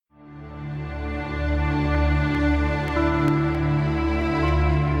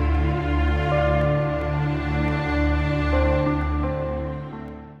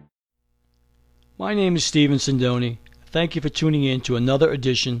My name is Stephen Sindoni. Thank you for tuning in to another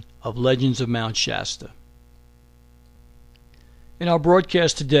edition of Legends of Mount Shasta. In our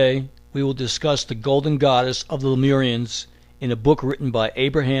broadcast today, we will discuss the Golden Goddess of the Lemurians in a book written by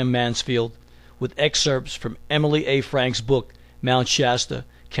Abraham Mansfield with excerpts from Emily A. Frank's book, Mount Shasta,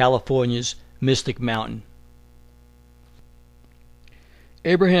 California's Mystic Mountain.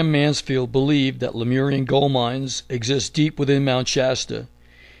 Abraham Mansfield believed that Lemurian gold mines exist deep within Mount Shasta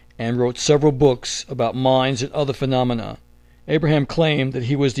and wrote several books about mines and other phenomena. Abraham claimed that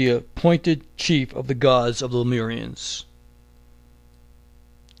he was the appointed chief of the gods of the Lemurians.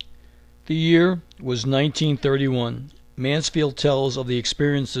 The year was 1931. Mansfield tells of the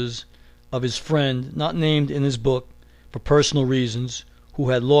experiences of his friend, not named in his book for personal reasons,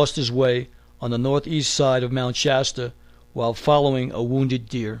 who had lost his way on the northeast side of Mount Shasta while following a wounded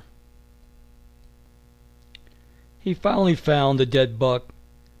deer. He finally found the dead buck,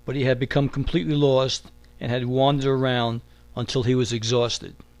 but he had become completely lost and had wandered around until he was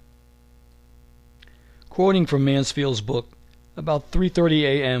exhausted. Quoting from Mansfield's book, about 3:30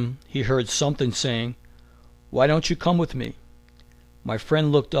 a.m. he heard something saying, "Why don't you come with me?" My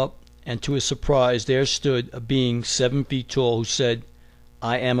friend looked up, and to his surprise there stood a being 7 feet tall who said,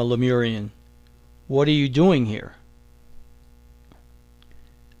 "I am a Lemurian. What are you doing here?"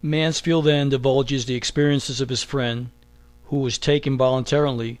 Mansfield then divulges the experiences of his friend, who was taken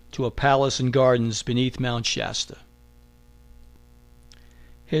voluntarily to a palace and gardens beneath Mount Shasta.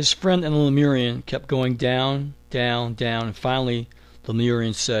 His friend and the Lemurian kept going down, down, down, and finally the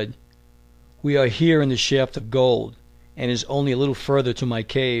Lemurian said, "We are here in the shaft of gold, and it is only a little further to my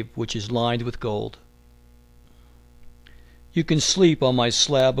cave, which is lined with gold. You can sleep on my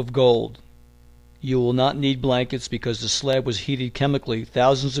slab of gold. You will not need blankets because the slab was heated chemically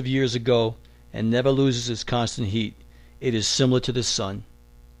thousands of years ago and never loses its constant heat. It is similar to the sun."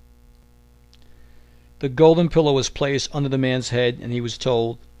 The golden pillow was placed under the man's head, and he was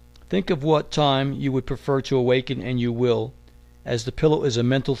told, "Think of what time you would prefer to awaken, and you will, as the pillow is a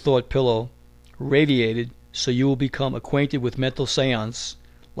mental thought pillow, radiated, so you will become acquainted with mental seance,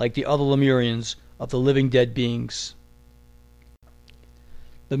 like the other Lemurians, of the living dead beings."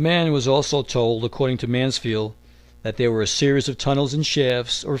 The man was also told, according to Mansfield, that there were a series of tunnels and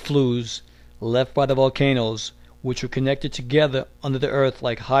shafts, or flues, left by the volcanoes, which were connected together under the earth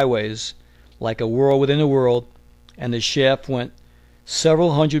like highways, like a world within a world, and the shaft went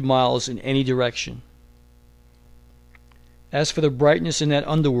several hundred miles in any direction. As for the brightness in that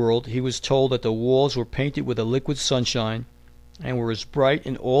underworld, he was told that the walls were painted with a liquid sunshine, and were as bright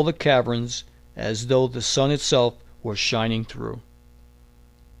in all the caverns as though the sun itself were shining through.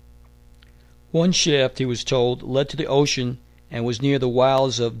 One shaft, he was told, led to the ocean and was near the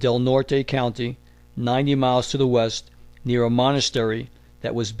wilds of Del Norte County, 90 miles to the west, near a monastery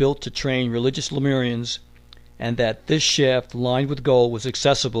that was built to train religious Lemurians, and that this shaft lined with gold was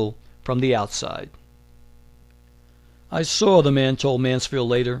accessible from the outside. "I saw," the man told Mansfield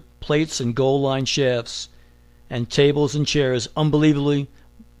later, "plates and gold-lined shafts, and tables and chairs unbelievably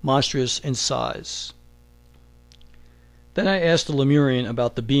monstrous in size." Then I asked the Lemurian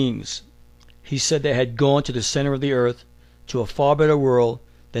about the beings. He said they had gone to the center of the earth, to a far better world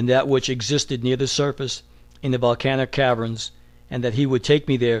than that which existed near the surface in the volcanic caverns, and that he would take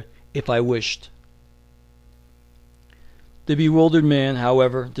me there if I wished. The bewildered man,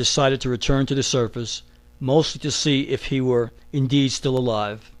 however, decided to return to the surface, mostly to see if he were indeed still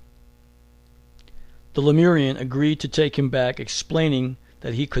alive. The Lemurian agreed to take him back, explaining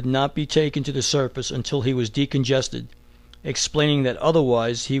that he could not be taken to the surface until he was decongested, explaining that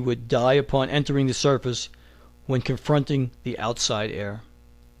otherwise he would die upon entering the surface when confronting the outside air.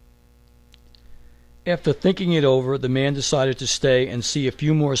 After thinking it over, the man decided to stay and see a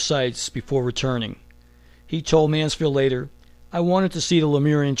few more sights before returning. He told Mansfield later, "I wanted to see the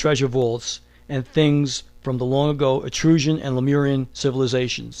Lemurian treasure vaults and things from the long ago Etruscan and Lemurian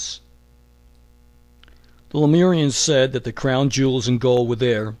civilizations." The Lemurians said that the crown jewels and gold were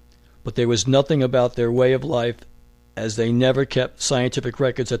there, but there was nothing about their way of life, as they never kept scientific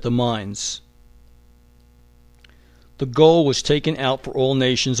records at the mines. The gold was taken out for all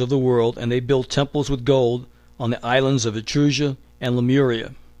nations of the world, and they built temples with gold on the islands of Etruria and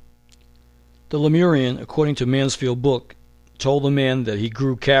Lemuria. The Lemurian, according to Mansfield's book, told the man that he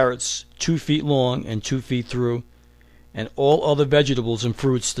grew carrots 2 feet long and 2 feet through, and all other vegetables and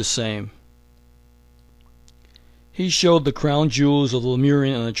fruits the same. He showed the crown jewels of the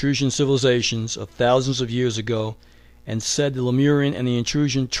Lemurian and Etruscan civilizations of thousands of years ago, and said the Lemurian and the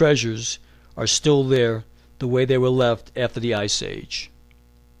Etruscan treasures are still there, the way they were left after the Ice Age.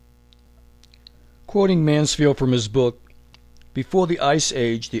 Quoting Mansfield from his book, Before the Ice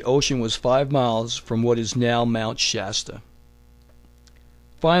Age, the ocean was 5 miles from what is now Mount Shasta.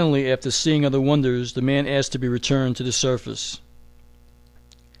 Finally, after seeing other wonders, the man asked to be returned to the surface.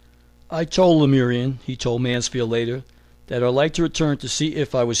 I told Lemurian, he told Mansfield later, that I'd like to return to see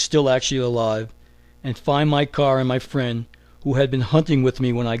if I was still actually alive and find my car and my friend who had been hunting with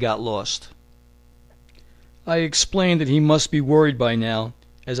me when I got lost. I explained that he must be worried by now,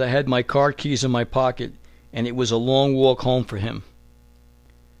 as I had my car keys in my pocket and it was a long walk home for him.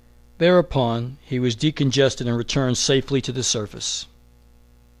 Thereupon, he was decongested and returned safely to the surface.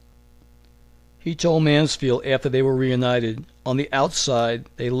 He told Mansfield after they were reunited, on the outside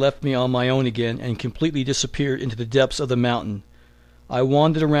they left me on my own again and completely disappeared into the depths of the mountain. I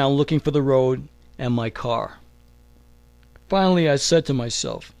wandered around looking for the road and my car. Finally I said to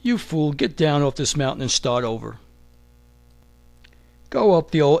myself, "You fool, get down off this mountain and start over. Go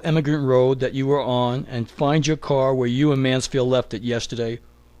up the old emigrant road that you were on and find your car where you and Mansfield left it yesterday,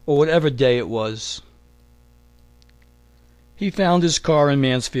 or whatever day it was." He found his car in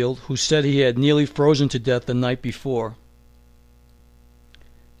Mansfield, who said he had nearly frozen to death the night before.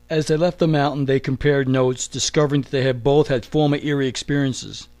 As they left the mountain, they compared notes, discovering that they had both had former eerie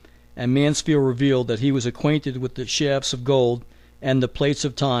experiences, and Mansfield revealed that he was acquainted with the shafts of gold and the plates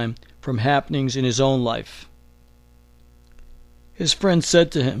of time from happenings in his own life. His friend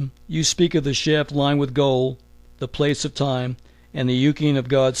said to him, "You speak of the shaft lined with gold, the plates of time, and the Yukian of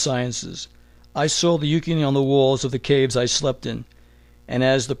God's sciences. I saw the Yukian on the walls of the caves I slept in, and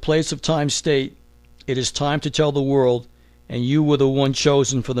as the plates of time state, it is time to tell the world, and you were the one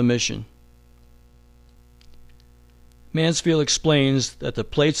chosen for the mission." Mansfield explains that the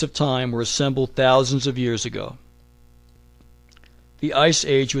plates of time were assembled thousands of years ago. The Ice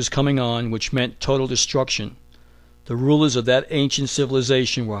Age was coming on, which meant total destruction. The rulers of that ancient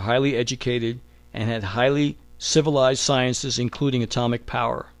civilization were highly educated and had highly civilized sciences, including atomic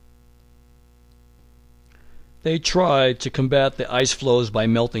power. They tried to combat the ice floes by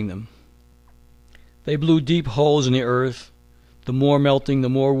melting them. They blew deep holes in the earth. The more melting, the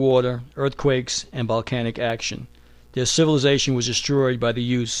more water, earthquakes, and volcanic action. Their civilization was destroyed by the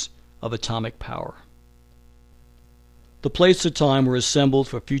use of atomic power. The plates of time were assembled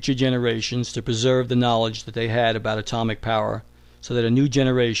for future generations to preserve the knowledge that they had about atomic power, so that a new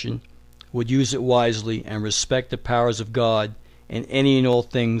generation would use it wisely and respect the powers of God in any and all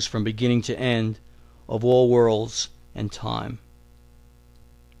things from beginning to end of all worlds and time.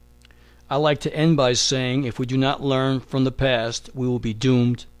 I like to end by saying, if we do not learn from the past, we will be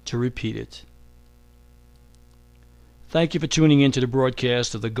doomed to repeat it. Thank you for tuning in to the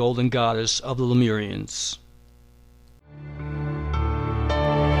broadcast of the Golden Goddess of the Lemurians.